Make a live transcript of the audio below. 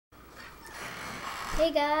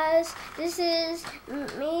Hey guys, this is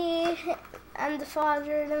me. I'm the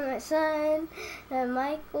father of my son, and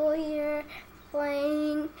Michael here,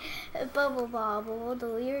 playing Bubble Bobble, the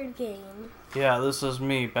weird game. Yeah, this is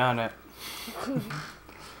me, Bennett.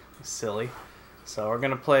 Silly. So we're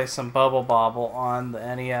gonna play some Bubble Bobble on the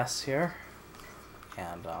NES here,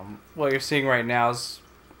 and what you're seeing right now is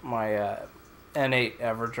my N8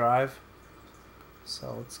 EverDrive.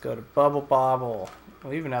 So let's go to Bubble Bobble.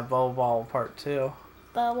 We even have Bubble Bobble Part 2.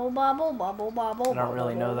 Bubble Bobble, Bubble Bobble. I don't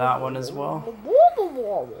really know that one as well. Bubble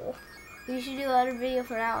Bobble. We should do another video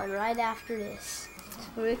for that one right after this.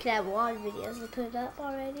 Or we could have a lot of videos to put up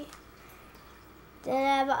already. Then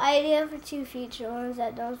I have an idea for 2 future ones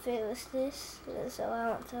that don't fit with this, so I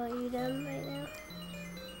won't tell you them right now.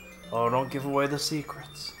 Oh, don't give away the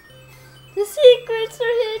secrets. The secrets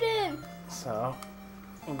are hidden! So,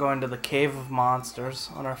 we're going to the Cave of Monsters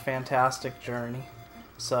on our fantastic journey.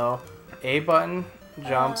 So, A button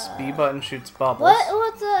jumps, B button shoots bubbles.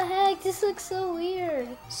 What the heck? This looks so weird.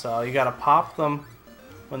 So, you gotta pop them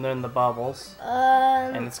when they're in the bubbles.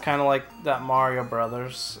 And it's kind of like that Mario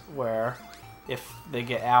Brothers, where if they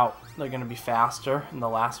get out, they're gonna be faster, and the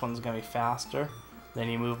last one's gonna be faster. Then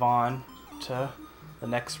you move on to the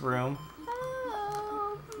next room.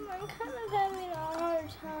 I'm kind of having a hard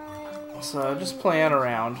time. So just playing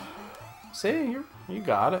around. See, you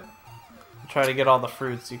got it. Try to get all the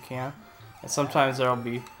fruits you can. And sometimes there'll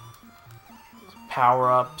be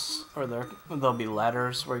power-ups, or there'll be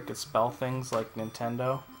letters where you could spell things like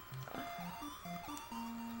Nintendo.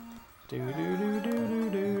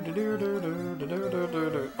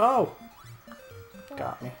 Oh!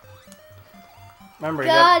 Got me. Remember,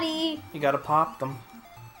 you gotta pop them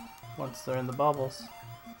once they're in the bubbles.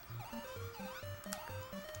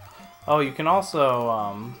 Oh, you can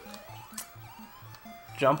also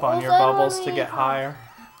jump on your bubbles to get higher.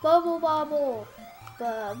 Bubble Bobble.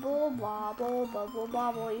 Bubble Bobble, Bubble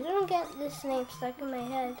Bobble. You don't get this name stuck in my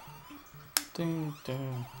head. Ding,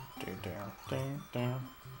 ding, ding, ding, ding, ding.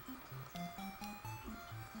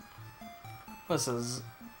 This is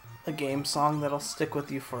a game song that'll stick with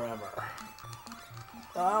you forever.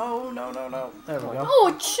 Oh, no, no, no. There we go.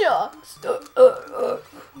 Oh, shucks.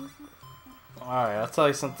 Alright, I'll tell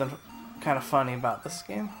you something kind of funny about this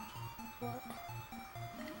game.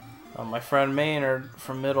 My friend Maynard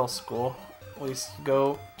from middle school, we used to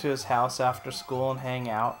go to his house after school and hang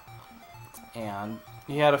out. And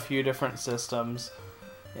he had a few different systems.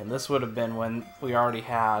 And this would have been when we already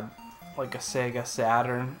had like a Sega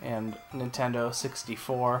Saturn and Nintendo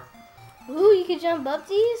 64. Ooh, you could jump up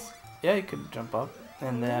these? Yeah, you could jump up.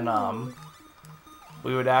 And then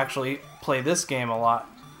we would actually play this game a lot.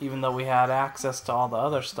 Even though we had access to all the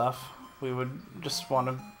other stuff, we would just want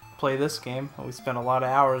to play this game. And we spent a lot of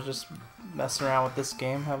hours just messing around with this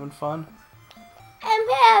game, having fun. I'm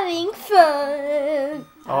having fun.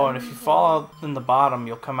 Oh, and if you fall out in the bottom,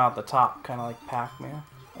 you'll come out the top, kind of like Pac-Man.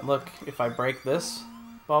 And look, if I break this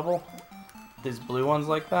bubble, these blue ones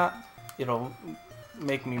like that, it'll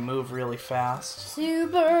make me move really fast.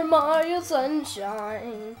 Super Mario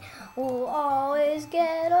Sunshine will always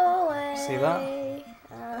get away. See that?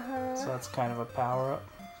 So that's kind of a power-up.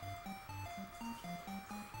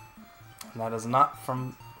 And that is not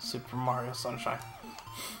from Super Mario Sunshine.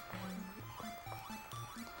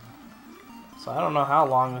 So I don't know how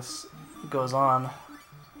long this goes on.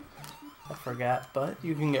 I forget, but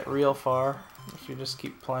you can get real far if you just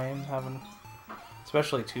keep playing,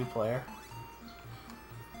 especially 2-player.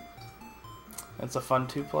 It's a fun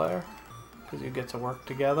 2-player because you get to work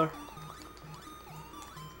together.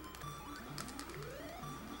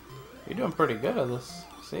 You're doing pretty good at this.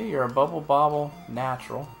 See, you're a Bubble Bobble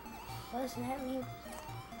natural. What does that mean?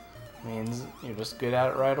 Means you're just good at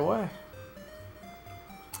it right away.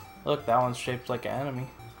 Look, that one's shaped like an enemy.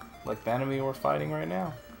 Like the enemy we're fighting right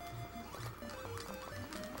now.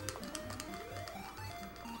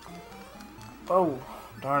 Oh,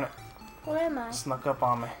 darn it. Where am I? Snuck up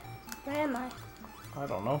on me. Where am I? I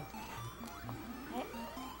don't know.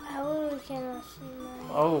 I literally cannot see my...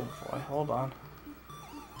 Oh boy, hold on.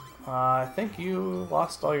 I think you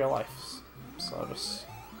lost all your lives. So just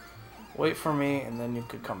wait for me and then you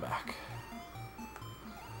could come back.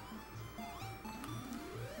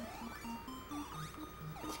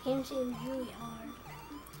 This game seems really hard.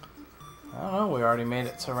 I don't know, we already made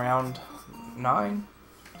it to round 9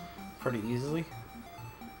 pretty easily.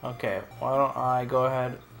 Okay, why don't I go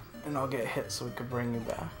ahead and I'll get hit so we can bring you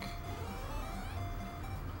back.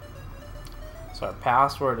 So our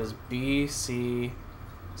password is BCCCB.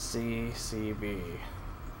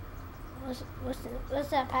 What's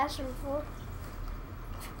that password for?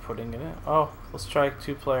 putting it in. Oh, let's try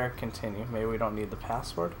 2-player continue. Maybe we don't need the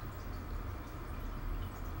password.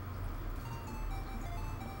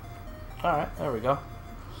 Alright, there we go.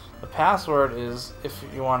 The password is if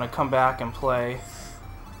you want to come back and play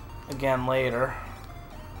again later,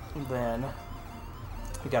 then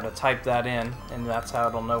you got to type that in, and that's how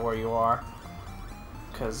it'll know where you are.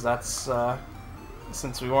 Because that's,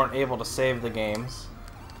 since we weren't able to save the games,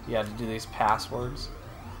 you had to do these passwords.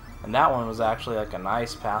 And that one was actually like a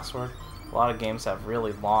nice password. A lot of games have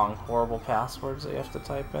really long, horrible passwords that you have to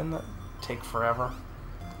type in that take forever.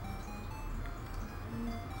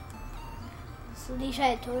 So they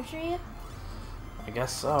try to torture you? I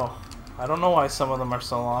guess so. I don't know why some of them are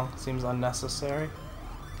so long. Seems unnecessary.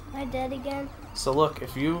 Am I dead again? So look,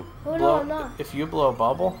 if you blow a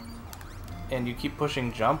bubble and you keep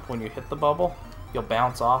pushing jump when you hit the bubble, you'll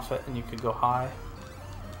bounce off it and you could go high.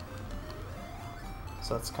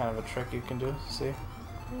 So that's kind of a trick you can do, see?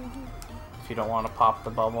 If you don't want to pop the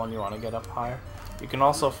bubble and you want to get up higher. You can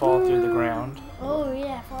also fall through the ground. Oh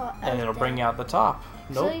yeah, fall. And it'll bring you out the top.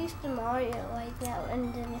 So Nope. I used to Mario like that,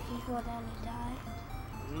 and then if you fall down, you die.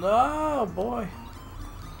 No, boy.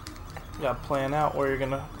 You gotta plan out where you're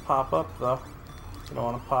gonna pop up, though. You don't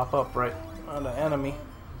want to pop up right on the enemy.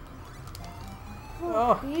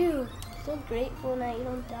 Oh, you. So grateful that you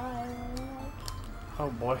don't die. Oh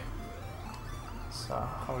boy. So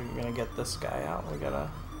how are you gonna get this guy out? We gotta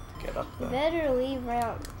get up You there. better leave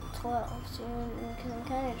around 12 soon, because I'm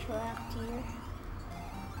kind of trapped here.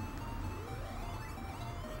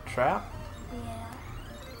 Trap? Yeah.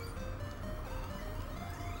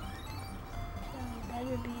 So you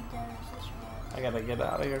better be done with this round. I gotta get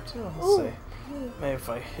out of here too. Let's Ooh. see. Maybe if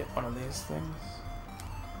I hit one of these things.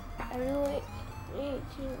 I really need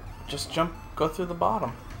to. Just jump, go through the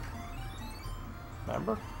bottom.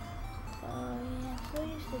 Remember? Oh yeah, so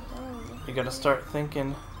used to doing this. You gotta start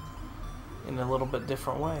thinking in a little bit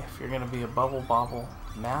different way if you're gonna be a Bubble Bobble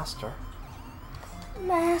master.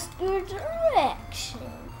 Master direction.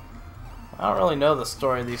 I don't really know the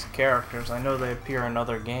story of these characters. I know they appear in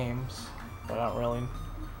other games, but I don't really.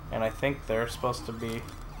 And I think they're supposed to be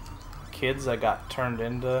kids that got turned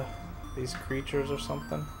into these creatures or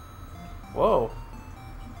something. Whoa!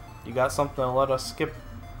 You got something to let us skip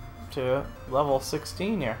to level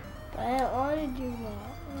 16 here. But I don't want to do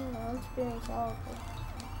that. I'm experience awful.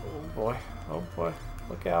 Oh boy! Oh boy!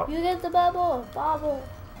 Look out! You get the bubble, bobble.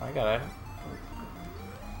 I got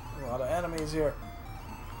a lot of enemies here.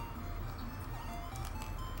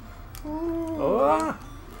 Ooh. Oh, ah!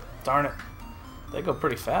 Darn it! They go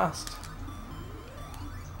pretty fast.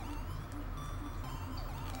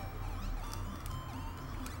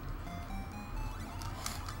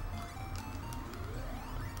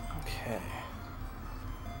 Okay.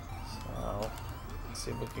 So, let's see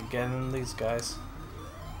if we can get in these guys.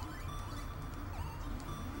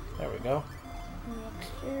 There we go.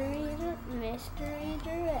 Mystery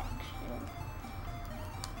direction.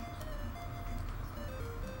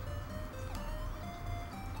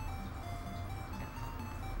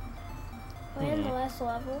 We're in the last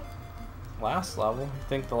level. Last level? You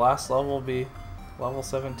think the last level will be level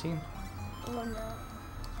 17? Oh no.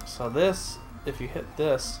 So this, if you hit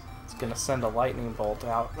this, it's gonna send a lightning bolt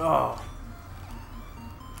out. Oh!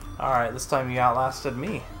 Alright, this time you outlasted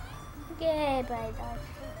me. Yay, bye bye.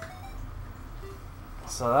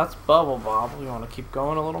 So that's Bubble Bobble. You want to keep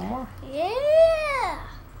going a little more? Yeah!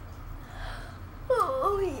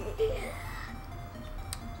 Oh yeah.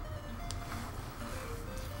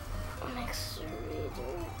 Mystery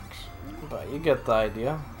direction. But you get the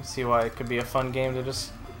idea. You see why it could be a fun game to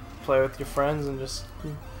just play with your friends and just...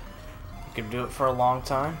 You could do it for a long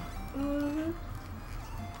time. Mm-hmm.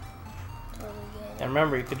 Totally get it. And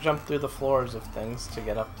remember, you could jump through the floors of things to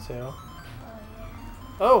get up to. Oh yeah.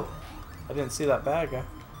 Oh! I didn't see that bad guy.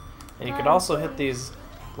 And you could also hit these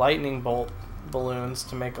lightning bolt balloons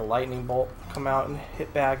to make a lightning bolt come out and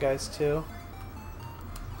hit bad guys too.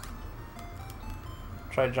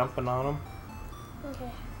 Try jumping on them. Okay.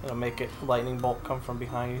 It'll make a lightning bolt come from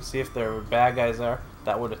behind you. See if there were bad guys there,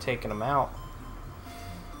 that would have taken them out.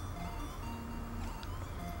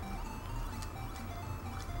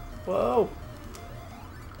 Whoa!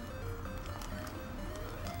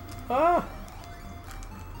 Ah!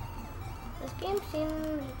 This game seems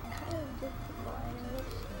kind of difficult,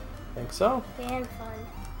 anyways. Think so? And fun.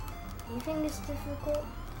 Do you think it's difficult?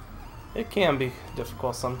 It can be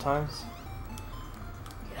difficult sometimes.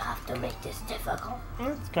 You have to make this difficult.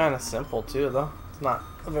 It's kind of simple too, though. It's not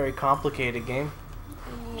a very complicated game.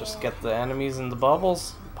 Yeah. Just get the enemies in the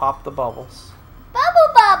bubbles, pop the bubbles.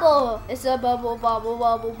 Bubble bobble! It's a bubble bobble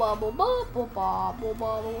bubble bubble bubble bubble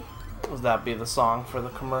bubble. Would that be the song for the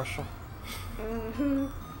commercial? Mm-hmm.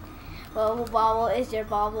 Bubble Bobble is your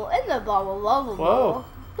bobble in the Bubble Bobble. Whoa.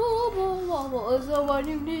 Bubble Bobble is the one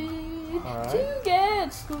you need to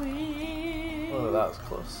get sweet. Oh, that was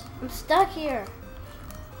close. I'm stuck here.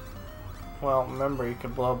 Well, remember, you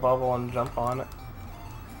could blow a bubble and jump on it.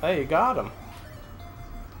 Hey, you got him.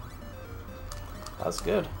 That's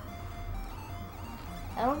good.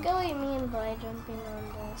 I don't get what you mean by jumping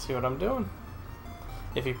on this. See what I'm doing?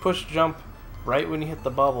 If you push jump right when you hit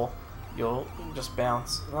the bubble, you'll just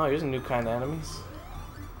bounce. Oh, here's a new kind of enemies.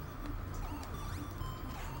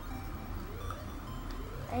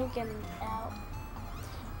 I ain't getting out.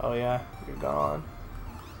 Oh yeah, you're gone.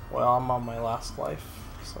 Well, I'm on my last life,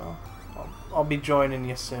 so I'll be joining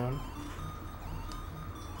you soon.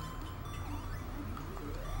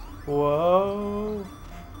 Whoa!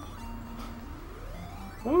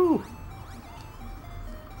 Woo!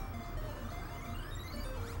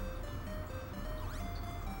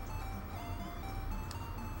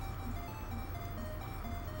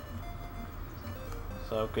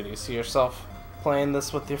 So, could you see yourself playing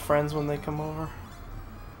this with your friends when they come over?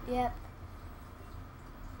 Yep.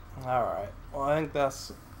 Alright, well, I think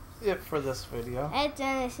that's it for this video. And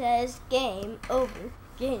then it says game over.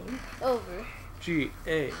 Game over.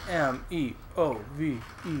 G-A-M-E-O-V-E-R.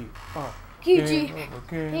 QG.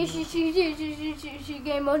 Game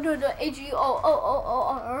Game over the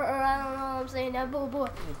H-E-O-O-O-O-R. I don't know what I'm saying now. Boo boo.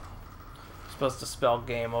 Supposed to spell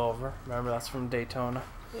game over. Remember, that's from Daytona.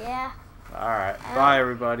 Yeah. Alright, bye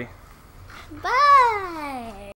everybody. Bye.